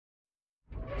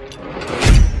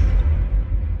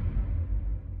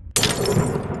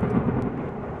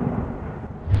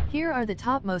Here are the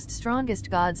top most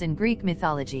strongest gods in Greek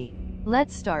mythology.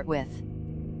 Let's start with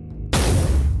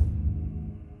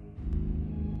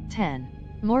 10.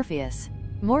 Morpheus.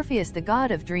 Morpheus, the god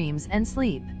of dreams and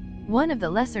sleep. One of the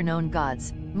lesser-known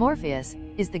gods, Morpheus,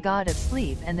 is the god of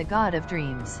sleep and the god of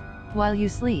dreams. While you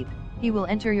sleep, he will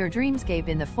enter your dreamscape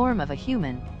in the form of a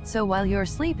human, so while you're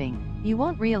sleeping, you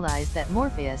won't realize that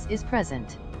Morpheus is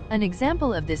present. An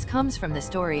example of this comes from the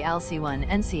story Alcyone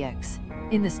and Ceyx.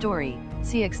 In the story,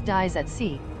 Ceyx dies at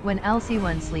sea. When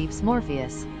Alcyone sleeps,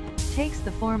 Morpheus takes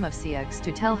the form of Ceyx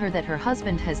to tell her that her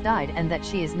husband has died and that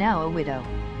she is now a widow.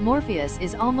 Morpheus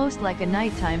is almost like a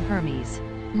nighttime Hermes.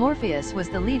 Morpheus was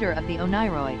the leader of the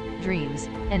Oneiroi, dreams,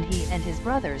 and he and his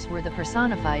brothers were the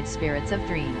personified spirits of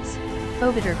dreams.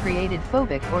 Phobetor created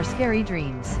phobic or scary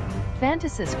dreams.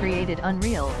 Phantasus created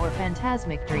unreal or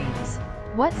phantasmic dreams.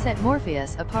 What set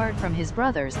Morpheus apart from his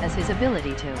brothers as his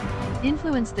ability to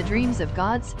influence the dreams of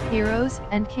gods, heroes,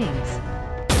 and kings.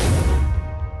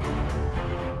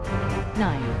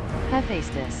 9.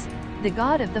 Hephaestus. The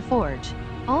god of the forge.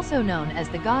 Also known as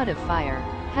the god of fire,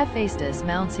 Hephaestus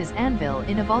mounts his anvil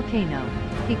in a volcano.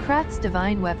 He crafts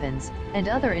divine weapons and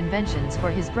other inventions for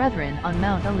his brethren on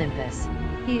Mount Olympus.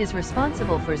 He is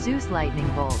responsible for Zeus' lightning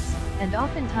bolts, and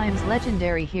oftentimes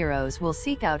legendary heroes will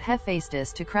seek out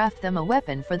Hephaestus to craft them a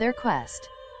weapon for their quest.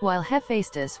 While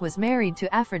Hephaestus was married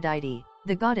to Aphrodite,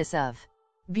 the goddess of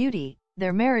beauty,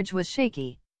 their marriage was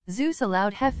shaky. Zeus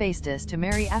allowed Hephaestus to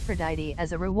marry Aphrodite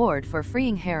as a reward for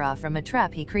freeing Hera from a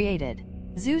trap he created.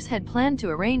 Zeus had planned to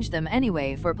arrange them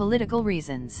anyway for political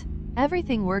reasons.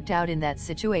 Everything worked out in that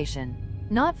situation.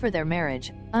 Not for their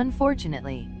marriage,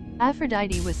 unfortunately.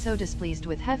 Aphrodite was so displeased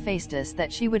with Hephaestus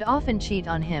that she would often cheat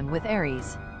on him with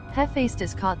Ares.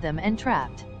 Hephaestus caught them and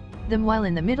trapped them while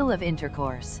in the middle of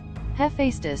intercourse.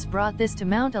 Hephaestus brought this to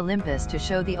Mount Olympus to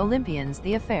show the Olympians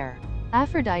the affair.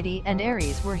 Aphrodite and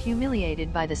Ares were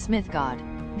humiliated by the smith god.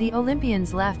 The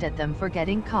Olympians laughed at them for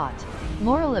getting caught.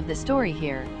 Moral of the story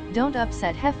here, don't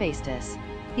upset Hephaestus.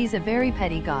 He's a very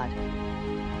petty god.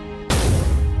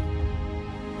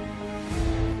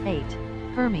 8.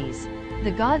 Hermes.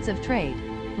 The gods of trade.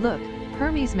 Look,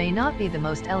 Hermes may not be the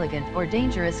most elegant or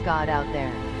dangerous god out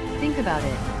there. Think about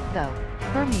it, though.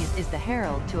 Hermes is the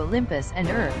herald to Olympus and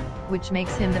Earth, which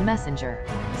makes him the messenger.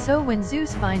 So when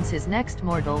Zeus finds his next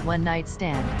mortal one-night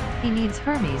stand, he needs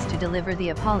Hermes to deliver the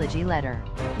apology letter.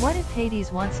 What if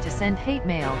Hades wants to send hate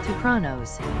mail to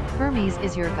Kronos? Hermes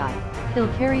is your guy.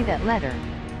 He'll carry that letter.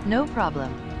 No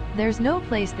problem. There's no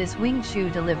place this winged shoe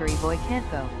delivery boy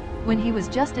can't go. When he was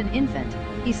just an infant,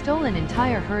 he stole an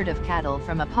entire herd of cattle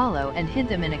from Apollo and hid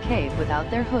them in a cave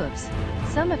without their hooves.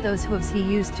 Some of those hooves he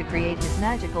used to create his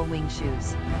magical wing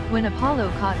shoes. When Apollo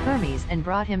caught Hermes and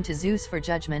brought him to Zeus for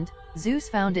judgment, Zeus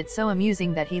found it so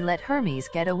amusing that he let Hermes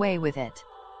get away with it.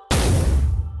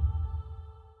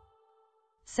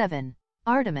 7.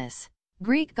 Artemis.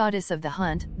 Greek goddess of the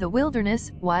hunt, the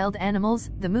wilderness, wild animals,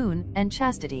 the moon, and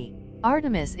chastity.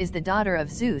 Artemis is the daughter of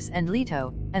Zeus and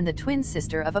Leto, and the twin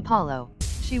sister of Apollo.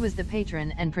 She was the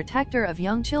patron and protector of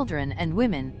young children and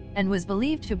women, and was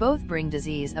believed to both bring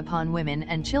disease upon women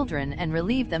and children and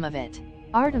relieve them of it.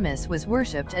 Artemis was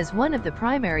worshipped as one of the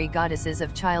primary goddesses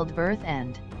of childbirth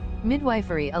and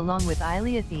midwifery along with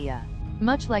Eileithyia.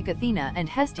 Much like Athena and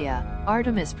Hestia,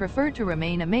 Artemis preferred to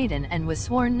remain a maiden and was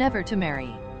sworn never to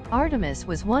marry. Artemis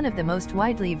was one of the most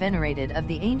widely venerated of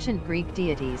the ancient Greek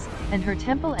deities, and her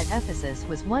temple at Ephesus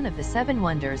was one of the 7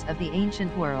 wonders of the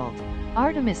ancient world.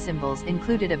 Artemis symbols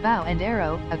included a bow and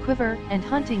arrow, a quiver, and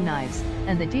hunting knives,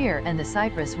 and the deer and the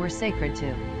cypress were sacred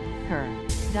to her.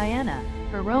 Diana,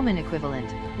 her Roman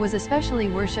equivalent, was especially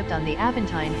worshipped on the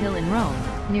Aventine Hill in Rome,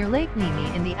 near Lake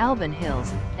Nemi in the Alban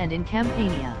Hills, and in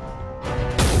Campania.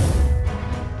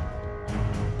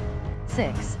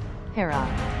 6.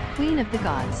 Hera. Queen of the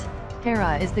gods.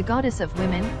 Hera is the goddess of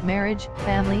women, marriage,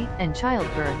 family, and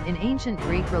childbirth in ancient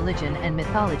Greek religion and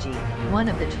mythology, one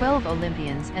of the 12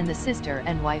 Olympians and the sister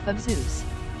and wife of Zeus.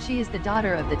 She is the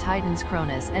daughter of the Titans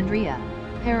Cronus and Rhea.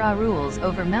 Hera rules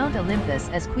over Mount Olympus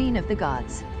as queen of the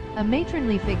gods. A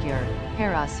matronly figure,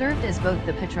 Hera served as both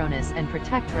the patroness and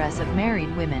protectress of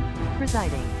married women,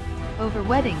 presiding over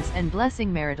weddings and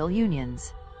blessing marital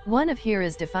unions. One of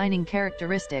Hera's defining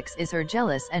characteristics is her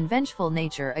jealous and vengeful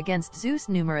nature against Zeus'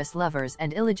 numerous lovers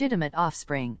and illegitimate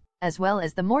offspring, as well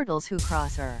as the mortals who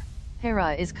cross her.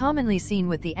 Hera is commonly seen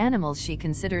with the animals she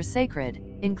considers sacred,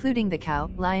 including the cow,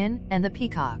 lion, and the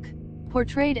peacock.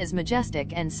 Portrayed as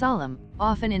majestic and solemn,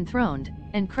 often enthroned,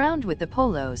 and crowned with the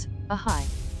polos, a high,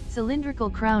 cylindrical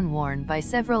crown worn by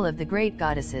several of the great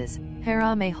goddesses,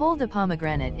 Hera may hold a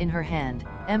pomegranate in her hand,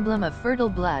 emblem of fertile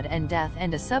blood and death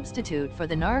and a substitute for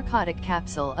the narcotic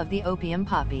capsule of the opium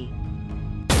poppy.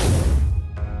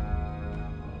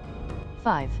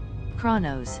 5.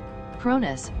 Kronos.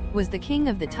 Cronus was the king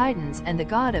of the Titans and the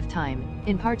god of time,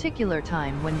 in particular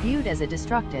time when viewed as a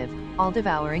destructive,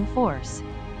 all-devouring force.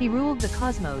 He ruled the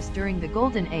cosmos during the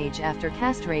Golden Age after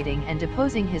castrating and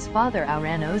deposing his father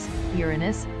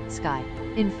Uranus, Sky.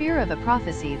 In fear of a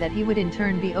prophecy that he would in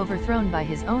turn be overthrown by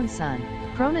his own son,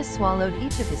 Cronus swallowed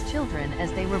each of his children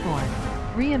as they were born.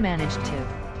 Rhea managed to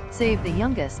save the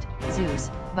youngest,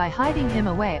 Zeus, by hiding him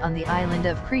away on the island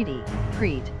of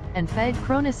Crete, and fed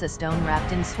Cronus a stone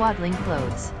wrapped in swaddling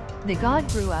clothes. The god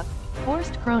grew up,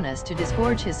 forced Cronus to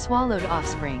disgorge his swallowed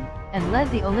offspring, and led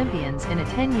the Olympians in a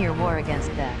 10-year war against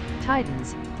the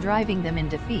Titans, driving them in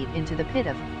defeat into the pit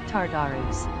of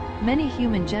Tartarus. Many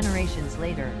human generations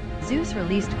later, Zeus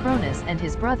released Cronus and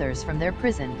his brothers from their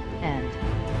prison, and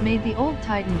made the old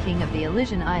Titan king of the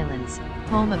Elysian Islands,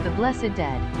 home of the blessed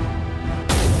dead.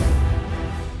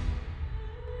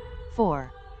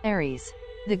 4. Ares.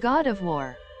 The god of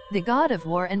war. The god of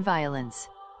war and violence.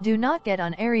 Do not get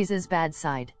on Ares's bad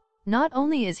side. Not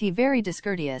only is he very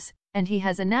discourteous, and he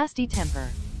has a nasty temper.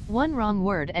 One wrong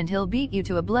word and he'll beat you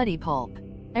to a bloody pulp.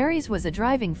 Ares was a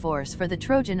driving force for the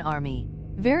Trojan army.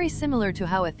 Very similar to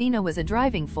how Athena was a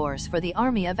driving force for the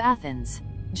army of Athens.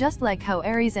 Just like how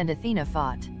Ares and Athena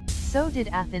fought, so did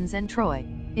Athens and Troy.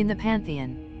 In the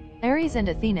pantheon, Ares and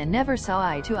Athena never saw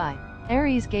eye to eye.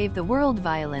 Ares gave the world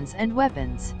violence and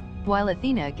weapons, while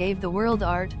Athena gave the world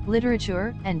art,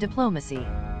 literature, and diplomacy.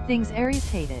 Things Ares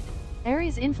hated.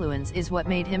 Ares' influence is what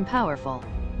made him powerful.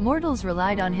 Mortals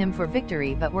relied on him for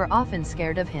victory but were often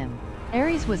scared of him.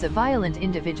 Ares was a violent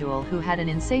individual who had an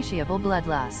insatiable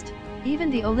bloodlust. Even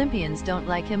the Olympians don't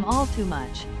like him all too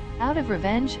much. Out of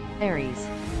revenge, Ares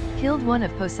killed one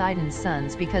of Poseidon's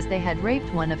sons because they had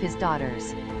raped one of his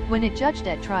daughters. When it judged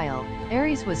at trial,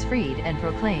 Ares was freed and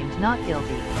proclaimed not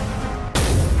guilty.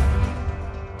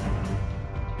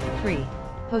 3.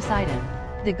 Poseidon.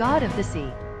 The god of the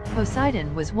sea.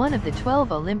 Poseidon was one of the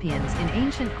 12 Olympians in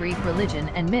ancient Greek religion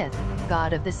and myth,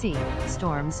 god of the sea,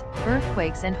 storms,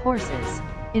 earthquakes and horses.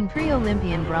 In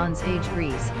pre-Olympian Bronze Age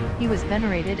Greece, he was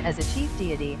venerated as a chief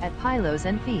deity at Pylos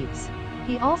and Thebes.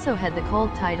 He also had the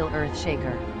cult title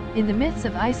Earthshaker. In the myths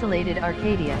of isolated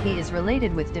Arcadia he is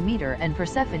related with Demeter and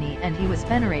Persephone and he was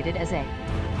venerated as a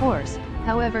horse.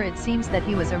 However, it seems that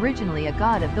he was originally a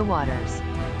god of the waters.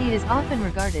 He is often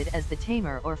regarded as the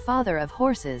tamer or father of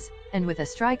horses, and with a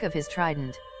strike of his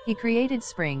trident, he created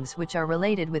springs which are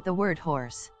related with the word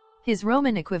horse. His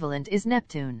Roman equivalent is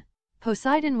Neptune.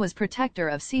 Poseidon was protector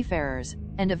of seafarers,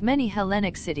 and of many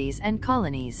Hellenic cities and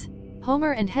colonies.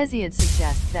 Homer and Hesiod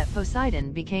suggest that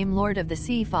Poseidon became lord of the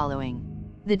sea following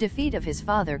the defeat of his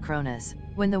father Cronus.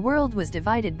 When the world was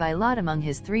divided by lot among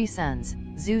his 3 sons,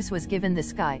 Zeus was given the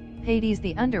sky, Hades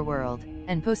the underworld,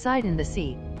 and Poseidon the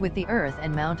sea, with the earth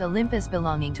and Mount Olympus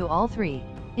belonging to all 3.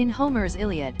 In Homer's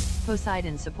Iliad,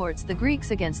 Poseidon supports the Greeks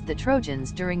against the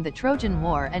Trojans during the Trojan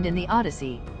War, and in the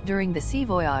Odyssey, during the sea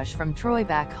voyage from Troy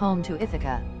back home to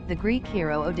Ithaca, the Greek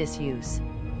hero Odysseus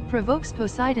provokes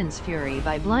Poseidon's fury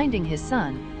by blinding his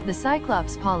son, the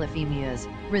Cyclops Polyphemus,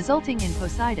 resulting in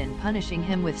Poseidon punishing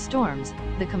him with storms,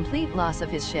 the complete loss of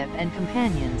his ship and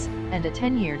companions, and a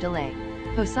 10-year delay.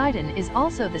 Poseidon is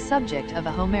also the subject of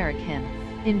a Homeric hymn.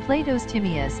 In Plato's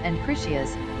Timaeus and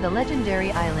Critias, the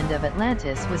legendary island of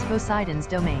Atlantis was Poseidon's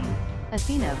domain.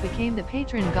 Athena became the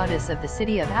patron goddess of the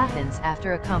city of Athens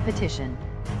after a competition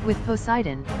with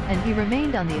Poseidon, and he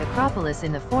remained on the Acropolis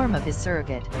in the form of his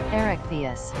surrogate,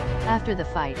 Erechtheus. After the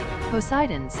fight,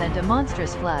 Poseidon sent a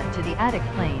monstrous flood to the Attic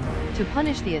plain to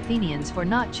punish the Athenians for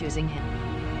not choosing him.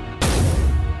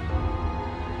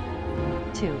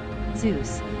 2.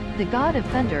 Zeus. The god of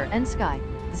thunder and sky.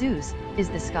 Zeus is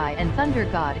the sky and thunder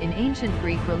god in ancient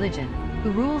Greek religion,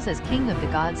 who rules as king of the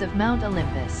gods of Mount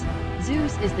Olympus.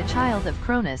 Zeus is the child of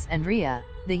Cronus and Rhea,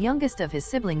 the youngest of his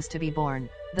siblings to be born,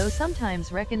 though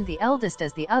sometimes reckoned the eldest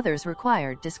as the others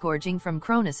required disgorging from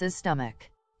Cronus's stomach.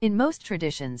 In most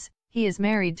traditions, he is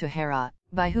married to Hera,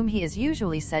 by whom he is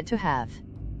usually said to have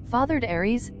fathered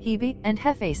Ares, Hebe, and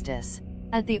Hephaestus.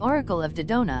 At the Oracle of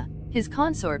Dodona, his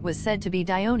consort was said to be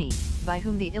Dione, by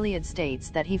whom the Iliad states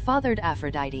that he fathered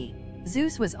Aphrodite.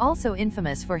 Zeus was also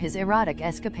infamous for his erotic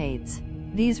escapades.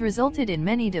 These resulted in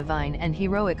many divine and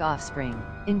heroic offspring,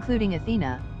 including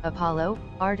Athena, Apollo,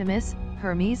 Artemis,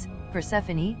 Hermes,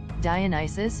 Persephone,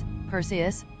 Dionysus,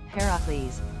 Perseus,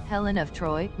 Heracles, Helen of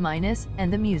Troy, Minos,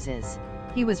 and the Muses.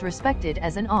 He was respected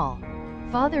as an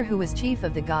all-father who was chief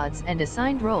of the gods and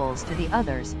assigned roles to the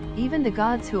others. Even the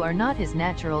gods who are not his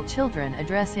natural children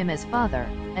address him as father.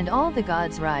 and all the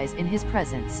gods rise in his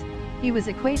presence. He was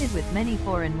equated with many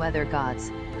foreign weather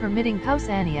gods, permitting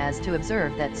Pausanias to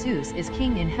observe that Zeus is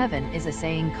king in heaven is a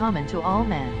saying common to all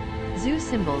men. Zeus'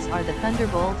 symbols are the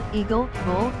thunderbolt, eagle,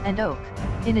 bull, and oak.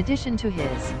 In addition to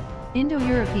his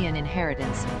Indo-European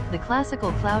inheritance, the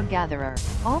classical cloud gatherer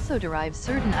also derives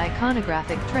certain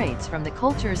iconographic traits from the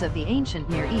cultures of the ancient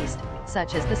Near East,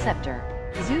 such as the scepter.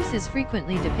 Zeus is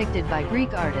frequently depicted by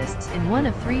Greek artists in one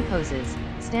of three poses: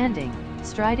 standing,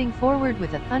 striding forward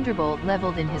with a thunderbolt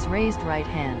leveled in his raised right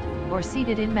hand, or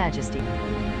seated in majesty.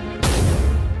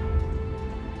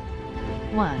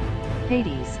 1.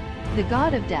 Hades, the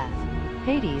god of death.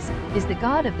 Hades is the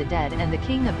god of the dead and the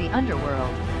king of the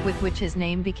underworld, with which his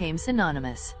name became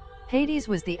synonymous. Hades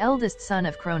was the eldest son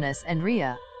of Cronus and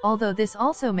Rhea, although this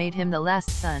also made him the last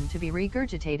son to be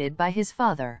regurgitated by his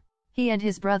father. He and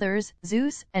his brothers,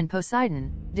 Zeus and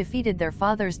Poseidon, defeated their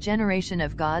father's generation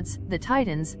of gods, the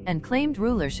Titans, and claimed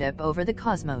rulership over the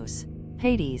cosmos.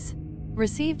 Hades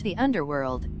received the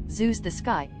underworld, Zeus the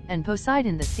sky, and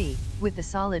Poseidon the sea, with the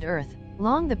solid earth,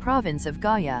 long the province of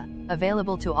Gaia,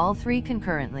 available to all three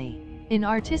concurrently. In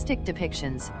artistic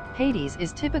depictions, Hades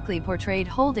is typically portrayed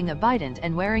holding a bident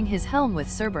and wearing his helm with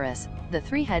Cerberus, the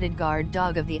three-headed guard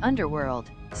dog of the underworld,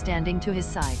 standing to his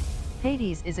side.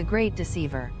 Hades is a great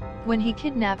deceiver. When he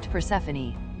kidnapped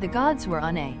Persephone, the gods were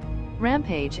on a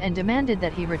rampage and demanded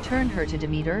that he return her to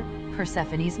Demeter,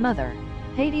 Persephone's mother.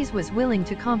 Hades was willing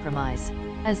to compromise.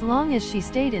 As long as she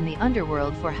stayed in the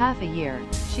underworld for half a year,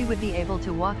 she would be able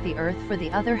to walk the earth for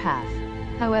the other half.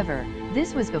 However,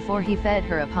 this was before he fed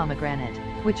her a pomegranate,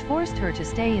 which forced her to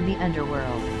stay in the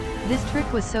underworld. This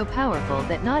trick was so powerful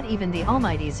that not even the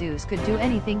almighty Zeus could do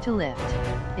anything to lift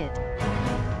it.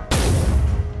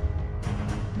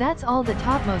 That's all the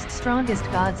topmost strongest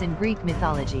gods in Greek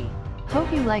mythology.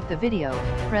 Hope you like the video.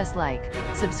 Press like,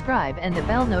 subscribe and the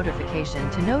bell notification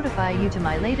to notify you to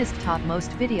my latest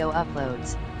topmost video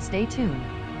uploads. Stay tuned.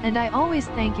 And I always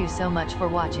thank you so much for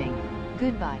watching.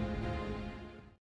 Goodbye.